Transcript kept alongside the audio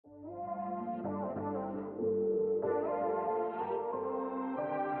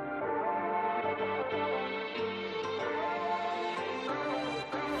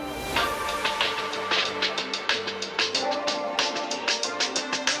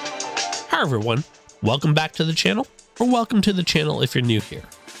Hi everyone, welcome back to the channel, or welcome to the channel if you're new here.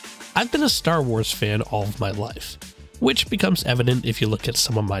 I've been a Star Wars fan all of my life, which becomes evident if you look at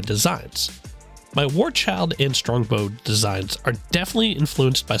some of my designs. My Warchild and Strongbow designs are definitely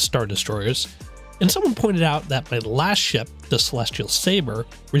influenced by Star Destroyers, and someone pointed out that my last ship, the Celestial Saber,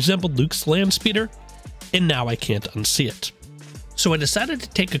 resembled Luke's Landspeeder, and now I can't unsee it. So I decided to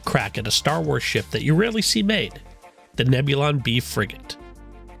take a crack at a Star Wars ship that you rarely see made, the Nebulon B Frigate.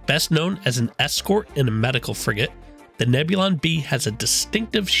 Best known as an escort and a medical frigate, the Nebulon B has a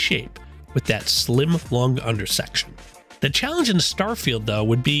distinctive shape with that slim, long undersection. The challenge in Starfield, though,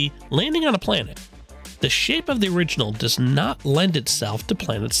 would be landing on a planet. The shape of the original does not lend itself to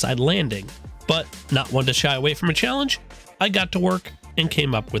planet-side landing, but not one to shy away from a challenge, I got to work and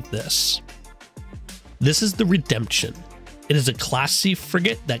came up with this. This is the Redemption. It is a Class C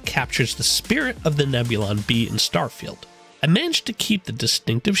frigate that captures the spirit of the Nebulon B in Starfield. I managed to keep the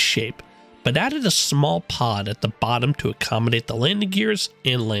distinctive shape, but added a small pod at the bottom to accommodate the landing gears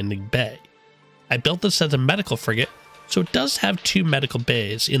and landing bay. I built this as a medical frigate, so it does have 2 medical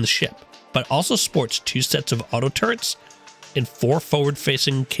bays in the ship, but also sports 2 sets of auto turrets and 4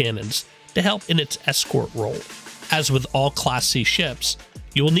 forward-facing cannons to help in its escort role. As with all Class C ships,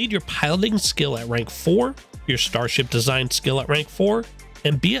 you will need your piloting skill at rank 4, your Starship design skill at rank 4,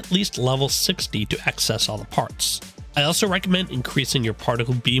 and be at least level 60 to access all the parts. I also recommend increasing your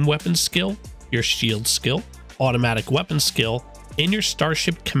particle beam weapon skill, your shield skill, automatic weapon skill, and your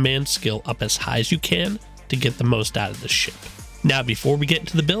Starship command skill up as high as you can to get the most out of this ship. Now before we get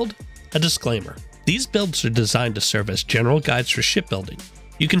into the build, a disclaimer. These builds are designed to serve as general guides for shipbuilding.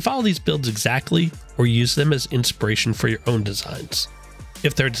 You can follow these builds exactly or use them as inspiration for your own designs.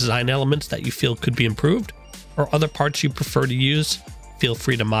 If there are design elements that you feel could be improved, or other parts you prefer to use, feel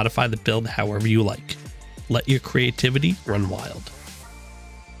free to modify the build however you like. Let your creativity run wild.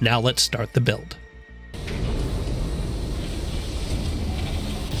 Now let's start the build.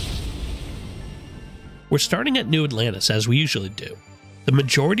 We're starting at New Atlantis as we usually do. The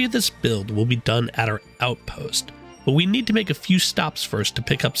majority of this build will be done at our outpost, but we need to make a few stops first to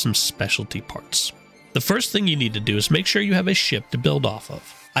pick up some specialty parts. The first thing you need to do is make sure you have a ship to build off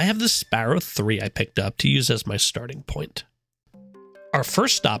of. I have the Sparrow 3 I picked up to use as my starting point. Our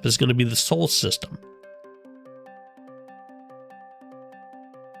first stop is going to be the Sol system.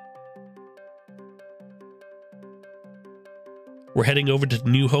 We're heading over to the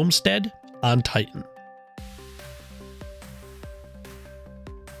new homestead on Titan.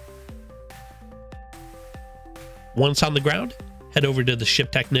 Once on the ground, head over to the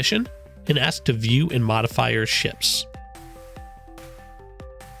ship technician and ask to view and modify your ships.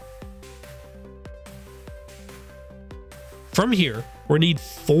 From here, we'll need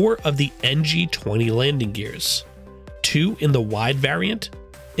 4 of the NG-20 landing gears, 2 in the wide variant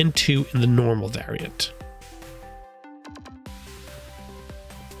and 2 in the normal variant.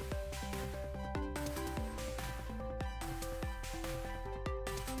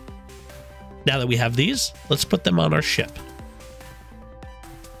 Now that we have these, let's put them on our ship.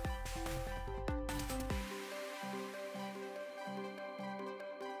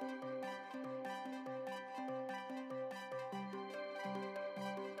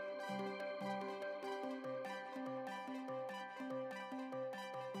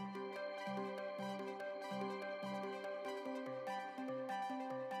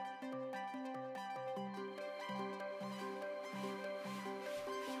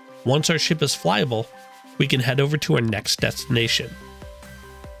 Once our ship is flyable, we can head over to our next destination.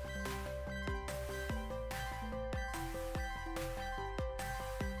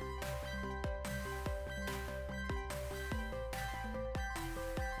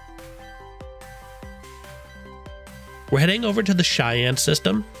 We're heading over to the Cheyenne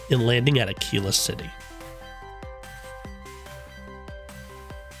system and landing at Aquila City.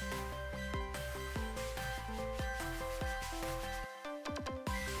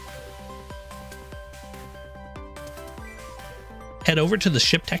 Head over to the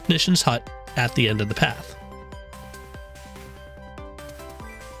ship technician's hut at the end of the path.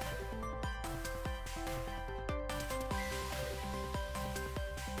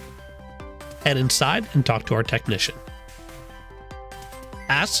 Head inside and talk to our technician.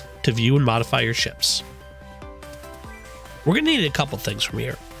 Ask to view and modify your ships. We're going to need a couple things from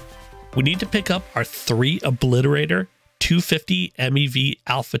here. We need to pick up our 3 Obliterator 250 MeV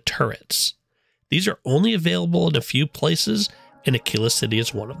Alpha turrets. These are only available in a few places, and Aquila City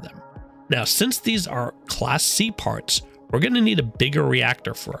is one of them. Now, since these are Class C parts, we're going to need a bigger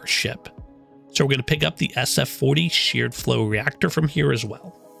reactor for our ship. So we're going to pick up the SF-40 sheared flow reactor from here as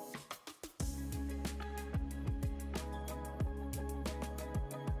well.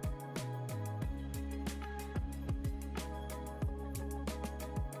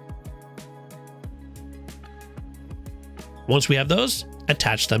 Once we have those,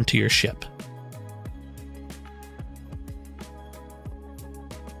 attach them to your ship.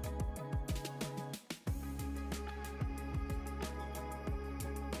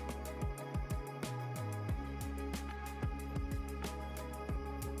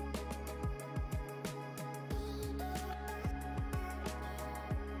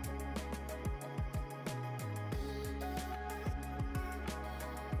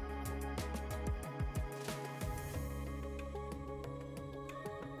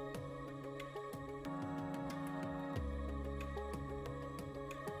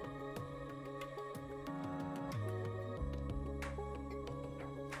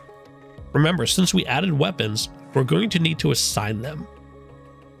 Remember, since we added weapons, we're going to need to assign them.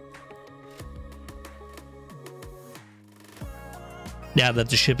 Now that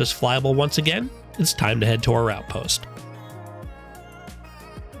the ship is flyable once again, it's time to head to our outpost.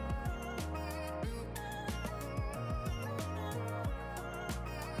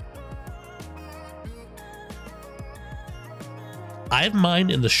 I have mine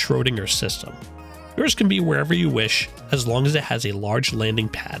in the Schrodinger system. Yours can be wherever you wish, as long as it has a large landing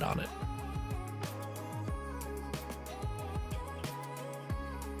pad on it.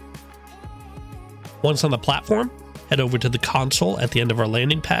 Once on the platform, head over to the console at the end of our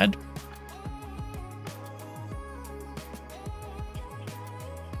landing pad.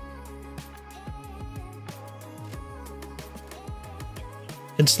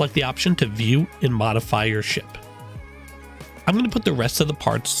 And select the option to view and modify your ship. I'm going to put the rest of the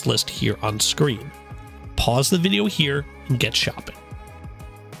parts list here on screen. Pause the video here and get shopping.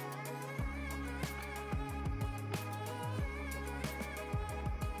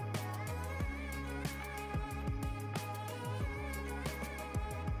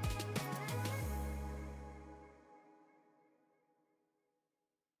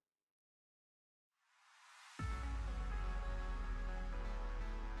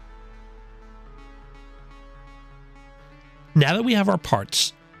 Now that we have our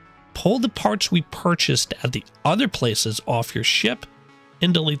parts, pull the parts we purchased at the other places off your ship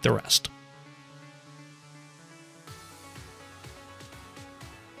and delete the rest.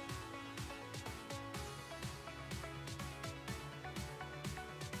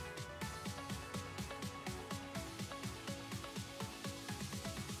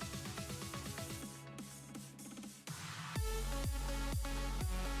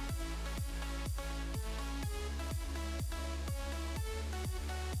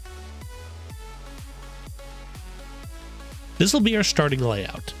 This will be our starting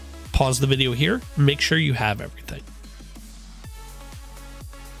layout. Pause the video here and make sure you have everything.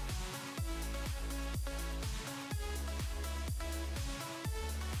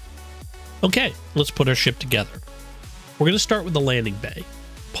 Okay, let's put our ship together. We're going to start with the landing bay.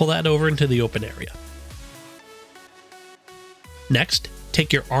 Pull that over into the open area. Next,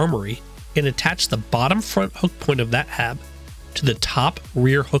 take your armory and attach the bottom front hook point of that hab to the top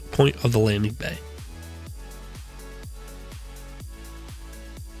rear hook point of the landing bay.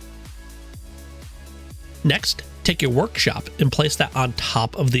 Next, take your workshop and place that on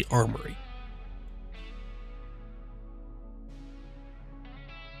top of the armory.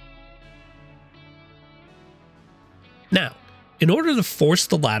 Now, in order to force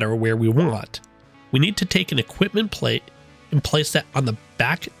the ladder where we want, we need to take an equipment plate and place that on the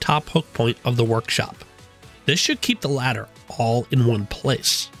back top hook point of the workshop. This should keep the ladder all in one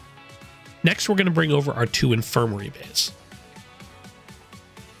place. Next, we're going to bring over our 2 infirmary bays.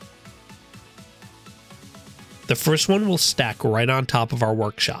 The first one will stack right on top of our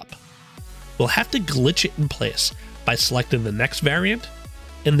workshop. We'll have to glitch it in place by selecting the next variant,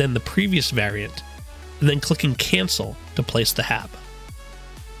 and then the previous variant, and then clicking cancel to place the hab.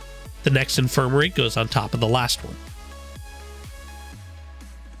 The next infirmary goes on top of the last one.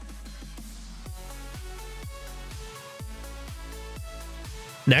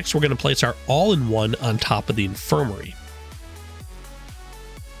 Next, we're going to place our all-in-one on top of the infirmary.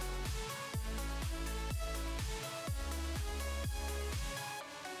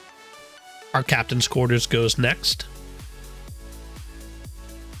 Our captain's quarters goes next.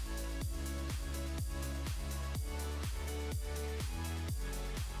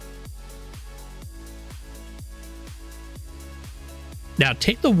 Now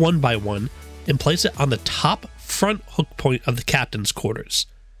take the 1x1 and place it on the top front hook point of the captain's quarters.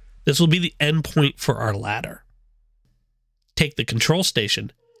 This will be the end point for our ladder. Take the control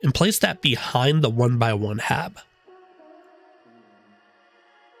station and place that behind the 1x1 hab.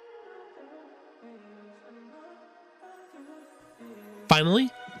 Finally,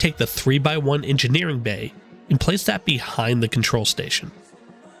 take the 3x1 engineering bay and place that behind the control station.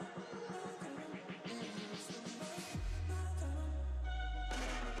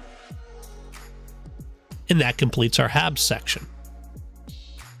 And that completes our HAB section.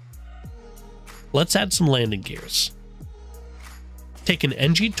 Let's add some landing gears. Take an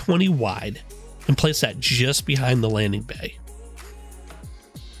NG-20 wide and place that just behind the landing bay.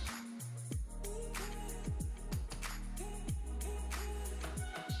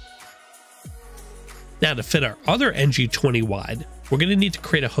 Now to fit our other NG-20 wide, we're going to need to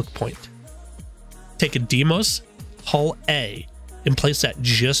create a hook point. Take a Deimos Hull A and place that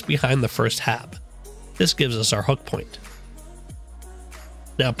just behind the first HAB. This gives us our hook point.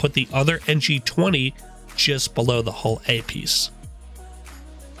 Now put the other NG-20 just below the Hull A piece.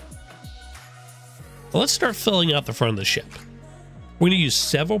 Well, let's start filling out the front of the ship. We're going to use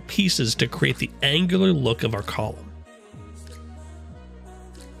several pieces to create the angular look of our column.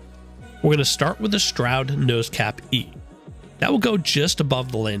 We're going to start with the Stroud nose cap E. That will go just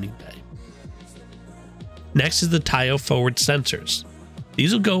above the landing bay. Next is the Tayo forward sensors.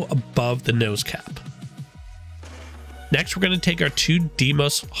 These will go above the nose cap. Next, we're going to take our two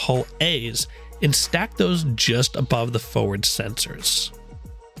Deimos Hull A's and stack those just above the forward sensors.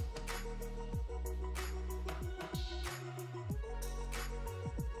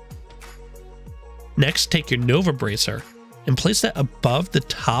 Next, take your Nova bracer and place that above the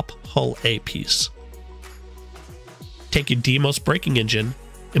top Hull A piece. Take your Deimos braking engine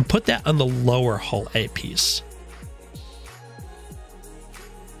and put that on the lower Hull A piece.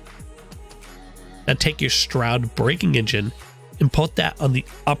 Now take your Stroud braking engine and put that on the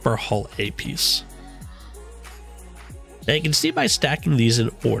upper Hull A piece. Now you can see by stacking these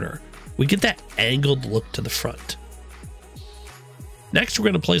in order, we get that angled look to the front. Next, we're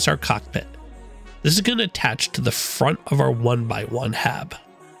going to place our cockpit. This is going to attach to the front of our 1x1 HAB.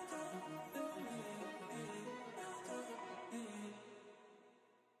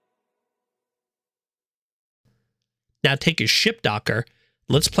 Now take your ship docker,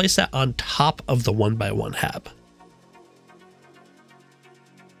 let's place that on top of the 1x1 HAB.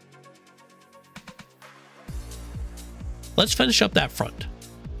 Let's finish up that front.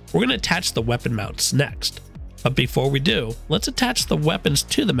 We're going to attach the weapon mounts next, but before we do, let's attach the weapons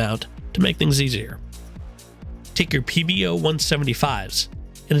to the mount to make things easier. Take your PBO 175s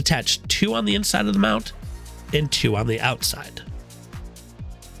and attach 2 on the inside of the mount and 2 on the outside.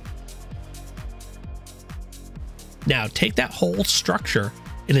 Now take that whole structure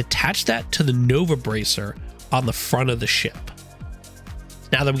and attach that to the Nova bracer on the front of the ship.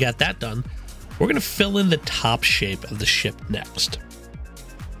 Now that we got that done, we're going to fill in the top shape of the ship next.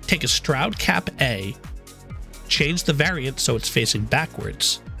 Take a Stroud cap A, change the variant so it's facing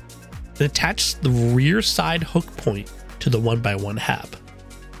backwards, and attach the rear side hook point to the 1x1 HAB.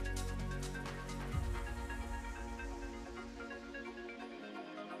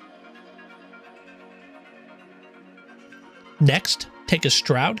 Next, take a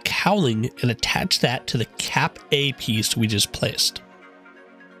Stroud cowling and attach that to the cap A piece we just placed.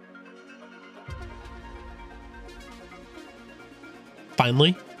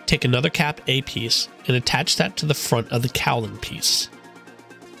 Finally, take another cap A piece and attach that to the front of the cowling piece.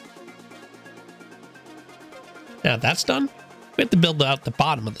 Now that's done, we have to build out the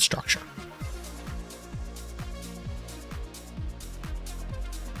bottom of the structure.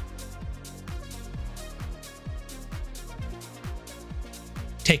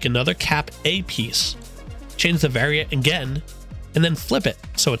 Take another cap A piece, change the variant again, and then flip it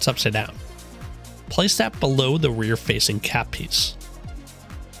so it's upside down. Place that below the rear facing cap piece.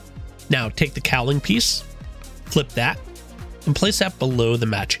 Now take the cowling piece, flip that, and place that below the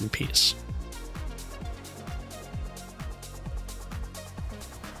matching piece.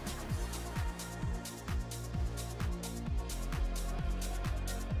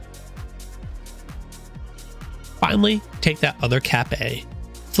 Finally, take that other cap A,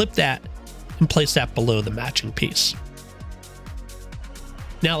 flip that, and place that below the matching piece.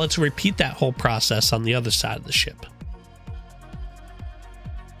 Now let's repeat that whole process on the other side of the ship.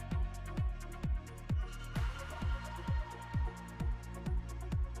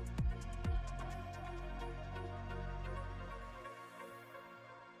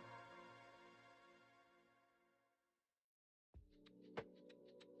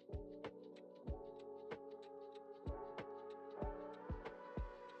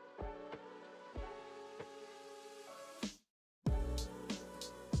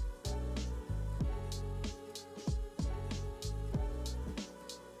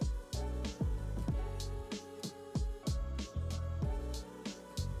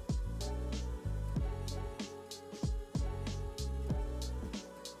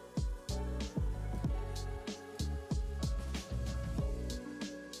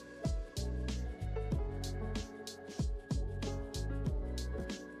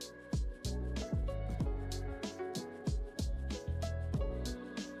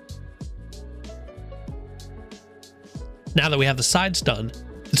 Now that we have the sides done,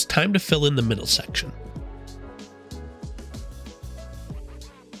 it's time to fill in the middle section.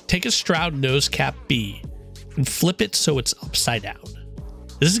 Take a Stroud nose cap B and flip it so it's upside down.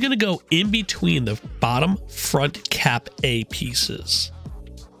 This is going to go in between the bottom front cap A pieces.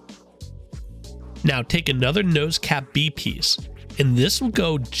 Now take another nose cap B piece, and this will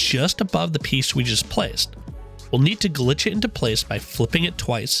go just above the piece we just placed. We'll need to glitch it into place by flipping it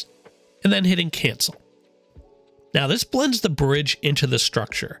twice and then hitting cancel. Now this blends the bridge into the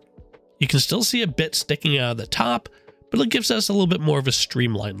structure. You can still see a bit sticking out of the top, but it gives us a little bit more of a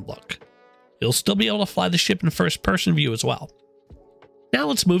streamlined look. You'll still be able to fly the ship in first person view as well. Now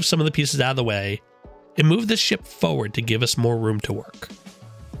let's move some of the pieces out of the way and move the ship forward to give us more room to work.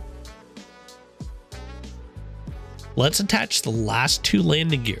 Let's attach the last two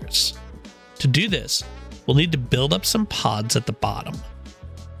landing gears. To do this, we'll need to build up some pods at the bottom.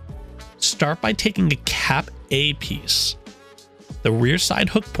 Start by taking a cap A piece. The rear side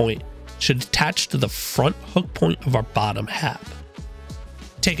hook point should attach to the front hook point of our bottom hab.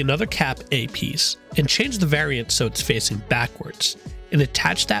 Take another cap A piece and change the variant so it's facing backwards, and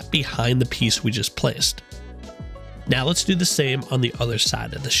attach that behind the piece we just placed. Now let's do the same on the other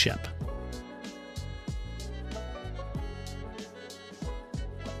side of the ship.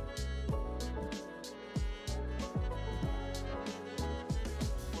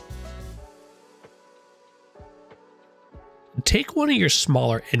 Take one of your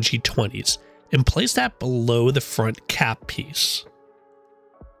smaller NG-20s and place that below the front cap piece.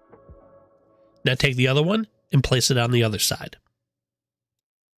 Now take the other one and place it on the other side.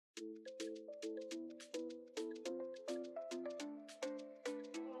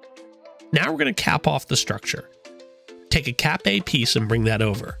 Now we're going to cap off the structure. Take a cap A piece and bring that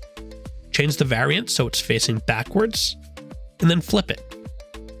over. Change the variant so it's facing backwards, and then flip it.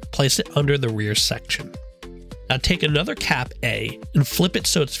 Place it under the rear section. Now take another cap A and flip it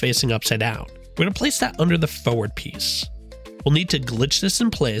so it's facing upside down. We're going to place that under the forward piece. We'll need to glitch this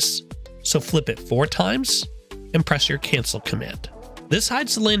in place, so flip it 4 times and press your cancel command. This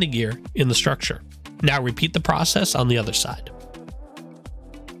hides the landing gear in the structure. Now repeat the process on the other side.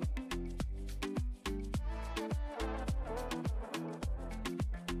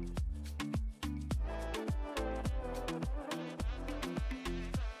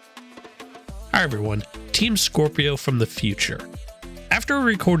 Hi everyone, Team Scorpio from the future. After I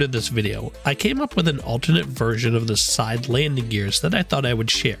recorded this video, I came up with an alternate version of the side landing gears that I thought I would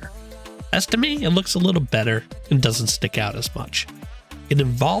share. As to me, it looks a little better and doesn't stick out as much. It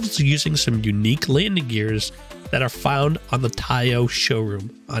involves using some unique landing gears that are found on the Tayo showroom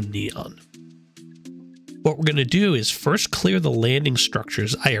on Neon. What we're going to do is first clear the landing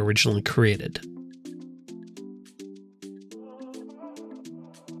structures I originally created.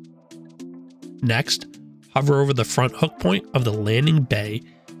 Next, hover over the front hook point of the landing bay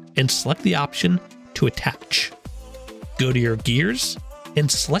and select the option to attach. Go to your gears and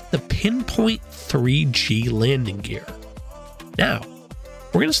select the Pinpoint 3G landing gear. Now,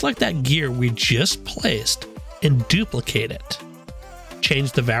 we're going to select that gear we just placed and duplicate it.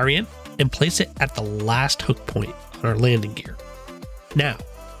 Change the variant and place it at the last hook point on our landing gear. Now,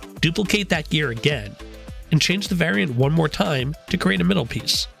 duplicate that gear again and change the variant one more time to create a middle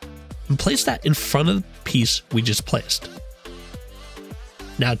piece. And place that in front of the piece we just placed.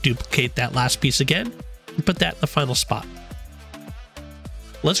 Now duplicate that last piece again and put that in the final spot.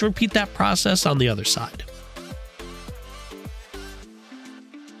 Let's repeat that process on the other side.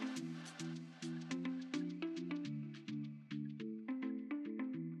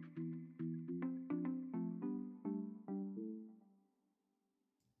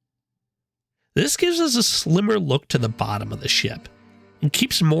 This gives us a slimmer look to the bottom of the ship, and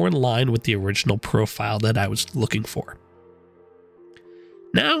keeps more in line with the original profile that I was looking for.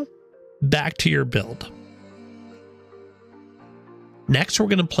 Now, back to your build. Next, we're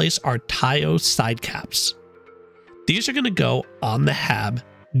going to place our Tayo side caps. These are going to go on the hab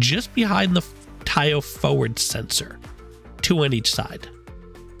just behind the Tayo forward sensor, 2 on each side.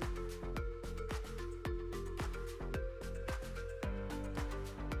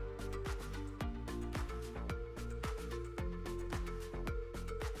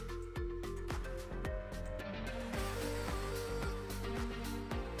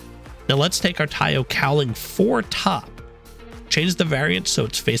 Now let's take our Tayo cowling 4 top, change the variant so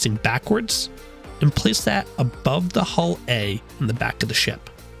it's facing backwards, and place that above the hull A in the back of the ship.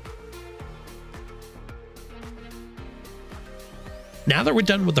 Now that we're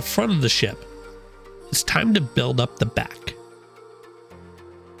done with the front of the ship, it's time to build up the back.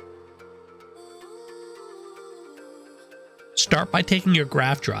 Start by taking your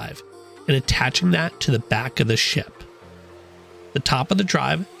graph drive and attaching that to the back of the ship. The top of the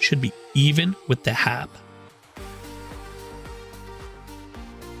drive should be even with the hab.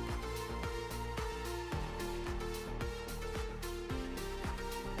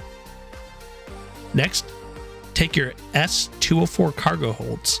 Next, take your S204 cargo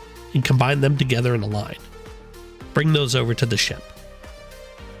holds and combine them together in a line. Bring those over to the ship.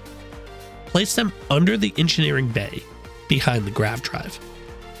 Place them under the engineering bay behind the grav drive.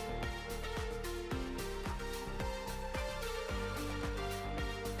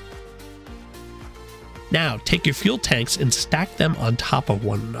 Now take your fuel tanks and stack them on top of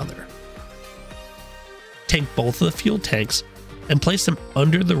one another. Take both of the fuel tanks and place them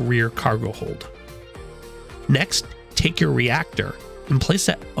under the rear cargo hold. Next, take your reactor and place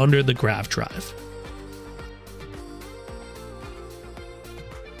that under the grav drive.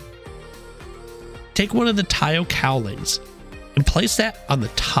 Take one of the Tayo cowlings and place that on the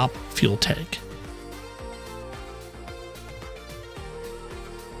top fuel tank.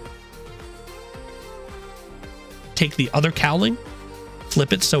 Take the other cowling,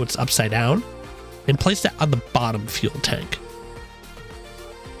 flip it so it's upside down, and place that on the bottom fuel tank.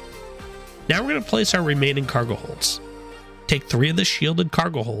 Now we're going to place our remaining cargo holds. Take 3 of the shielded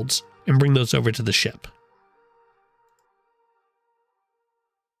cargo holds and bring those over to the ship.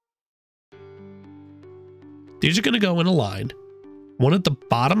 These are going to go in a line, one at the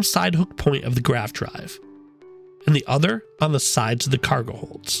bottom side hook point of the grav drive, and the other on the sides of the cargo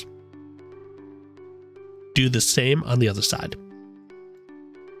holds. Do the same on the other side.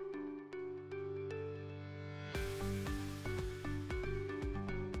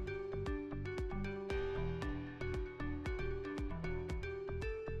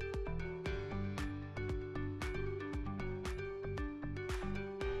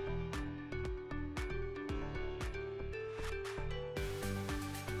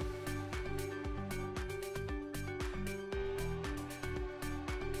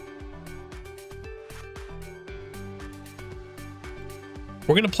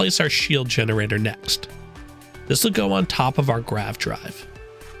 We're going to place our shield generator next. This will go on top of our grav drive.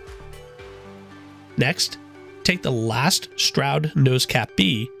 Next, take the last Stroud nose cap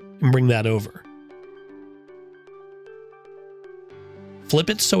B and bring that over. Flip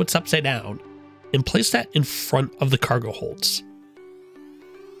it so it's upside down and place that in front of the cargo holds.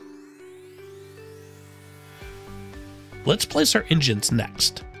 Let's place our engines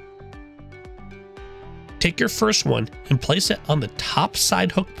next. Take your first one and place it on the top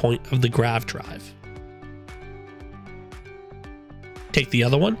side hook point of the grav drive. Take the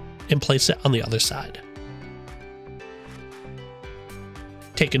other one and place it on the other side.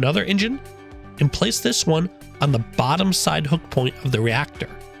 Take another engine and place this one on the bottom side hook point of the reactor.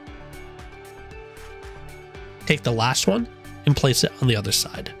 Take the last one and place it on the other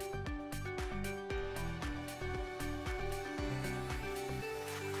side.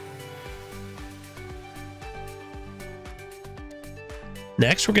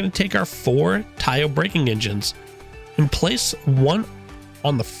 Next, we're going to take our 4 Tayo braking engines and place one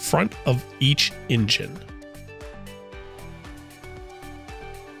on the front of each engine.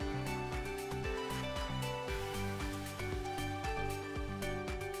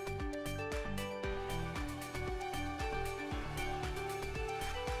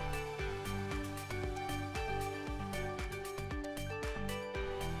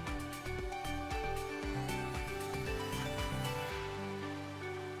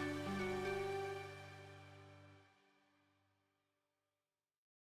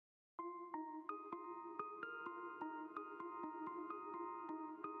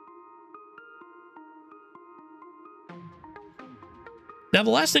 Now the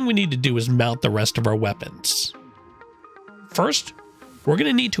last thing we need to do is mount the rest of our weapons. First, we're going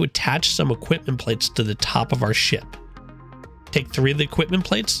to need to attach some equipment plates to the top of our ship. Take 3 of the equipment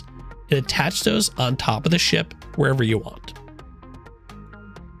plates and attach those on top of the ship wherever you want.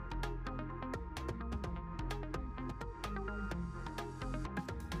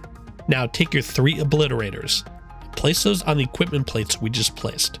 Now take your 3 obliterators and place those on the equipment plates we just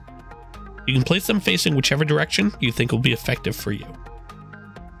placed. You can place them facing whichever direction you think will be effective for you.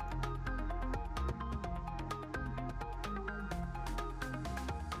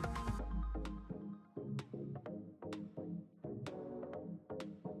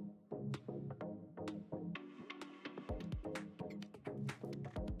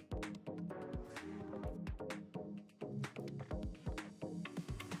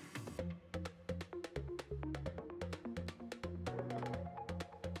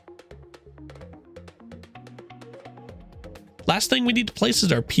 Last thing we need to place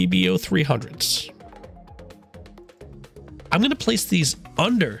is our PBO 300s. I'm going to place these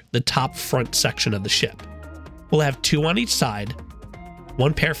under the top front section of the ship. We'll have 2 on each side,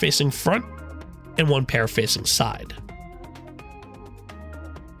 1 pair facing front and 1 pair facing side.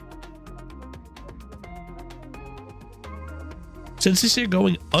 Since these are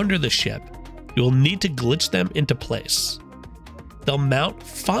going under the ship, you will need to glitch them into place. They'll mount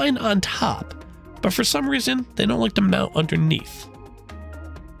fine on top, but for some reason, they don't like to mount underneath.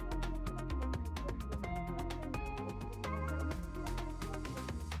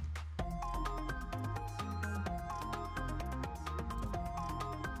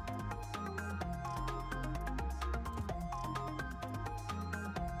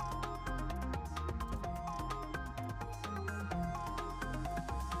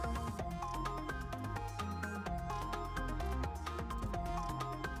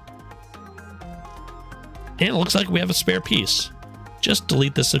 And it looks like we have a spare piece. Just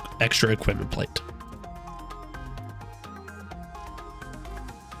delete this extra equipment plate.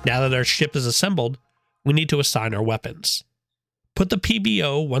 Now that our ship is assembled, we need to assign our weapons. Put the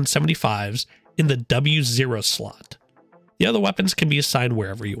PBO 175s in the W0 slot. The other weapons can be assigned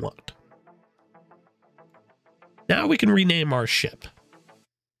wherever you want. Now we can rename our ship.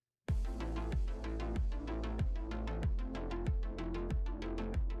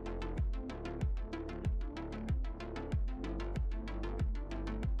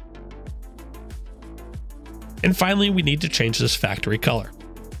 And finally, we need to change this factory color.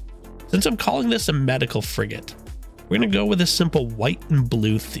 Since I'm calling this a medical frigate, we're going to go with a simple white and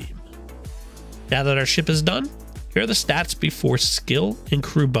blue theme. Now that our ship is done, here are the stats before skill and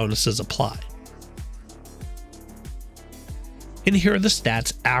crew bonuses apply. And here are the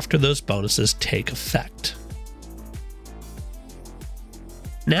stats after those bonuses take effect.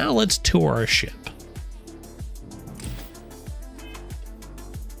 Now let's tour our ship.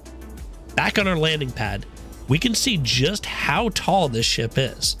 Back on our landing pad, we can see just how tall this ship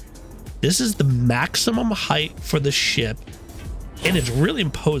is. This is the maximum height for the ship, and it's really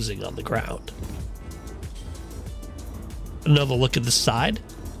imposing on the ground. Another look at the side.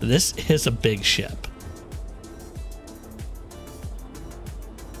 This is a big ship.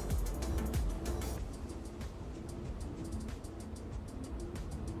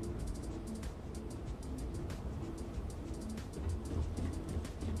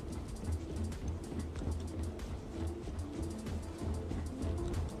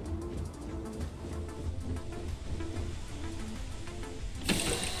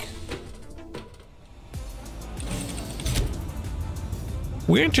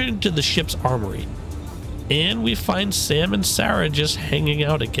 We enter into the ship's armory, and we find Sam and Sarah just hanging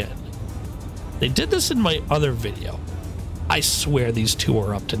out again. They did this in my other video. I swear these two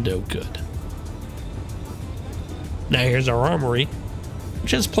are up to no good. Now here's our armory,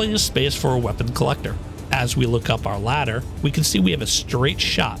 which has plenty of space for a weapon collector. As we look up our ladder, we can see we have a straight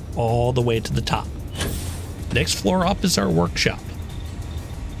shot all the way to the top. Next floor up is our workshop.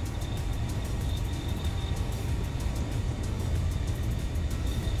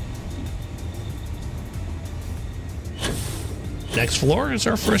 Next floor is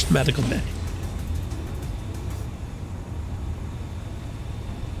our first medical bay.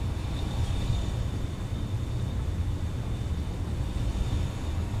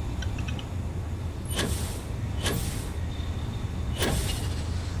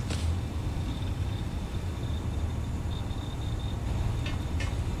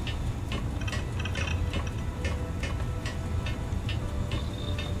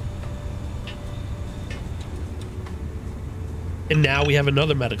 And now we have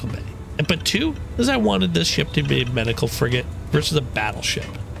another medical bay. And but two, as I wanted this ship to be a medical frigate versus a battleship.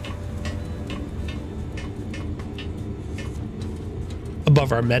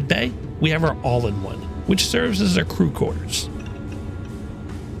 Above our med bay, we have our all-in-one, which serves as our crew quarters.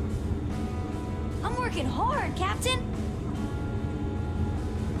 I'm working hard, Captain.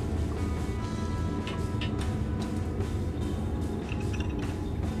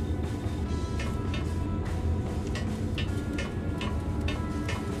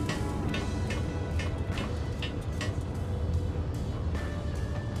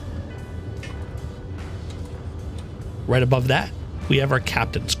 Right above that, we have our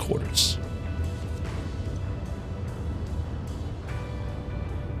captain's quarters.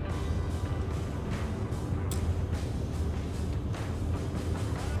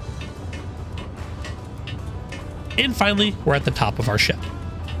 And finally, we're at the top of our ship.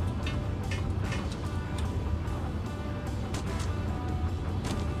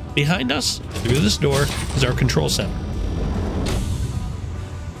 Behind us, through this door, is our control center.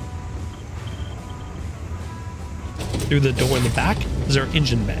 Through the door in the back is our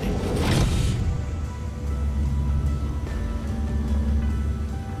engine bay.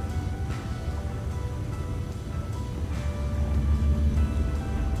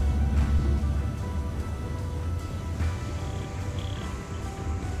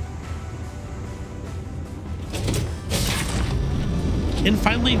 And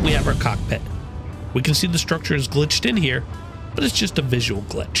finally, we have our cockpit. We can see the structure is glitched in here, but it's just a visual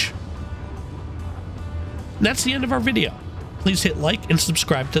glitch. And that's the end of our video. Please hit like and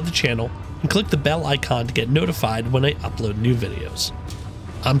subscribe to the channel, and click the bell icon to get notified when I upload new videos.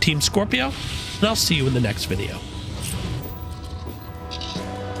 I'm Team Scorpio, and I'll see you in the next video.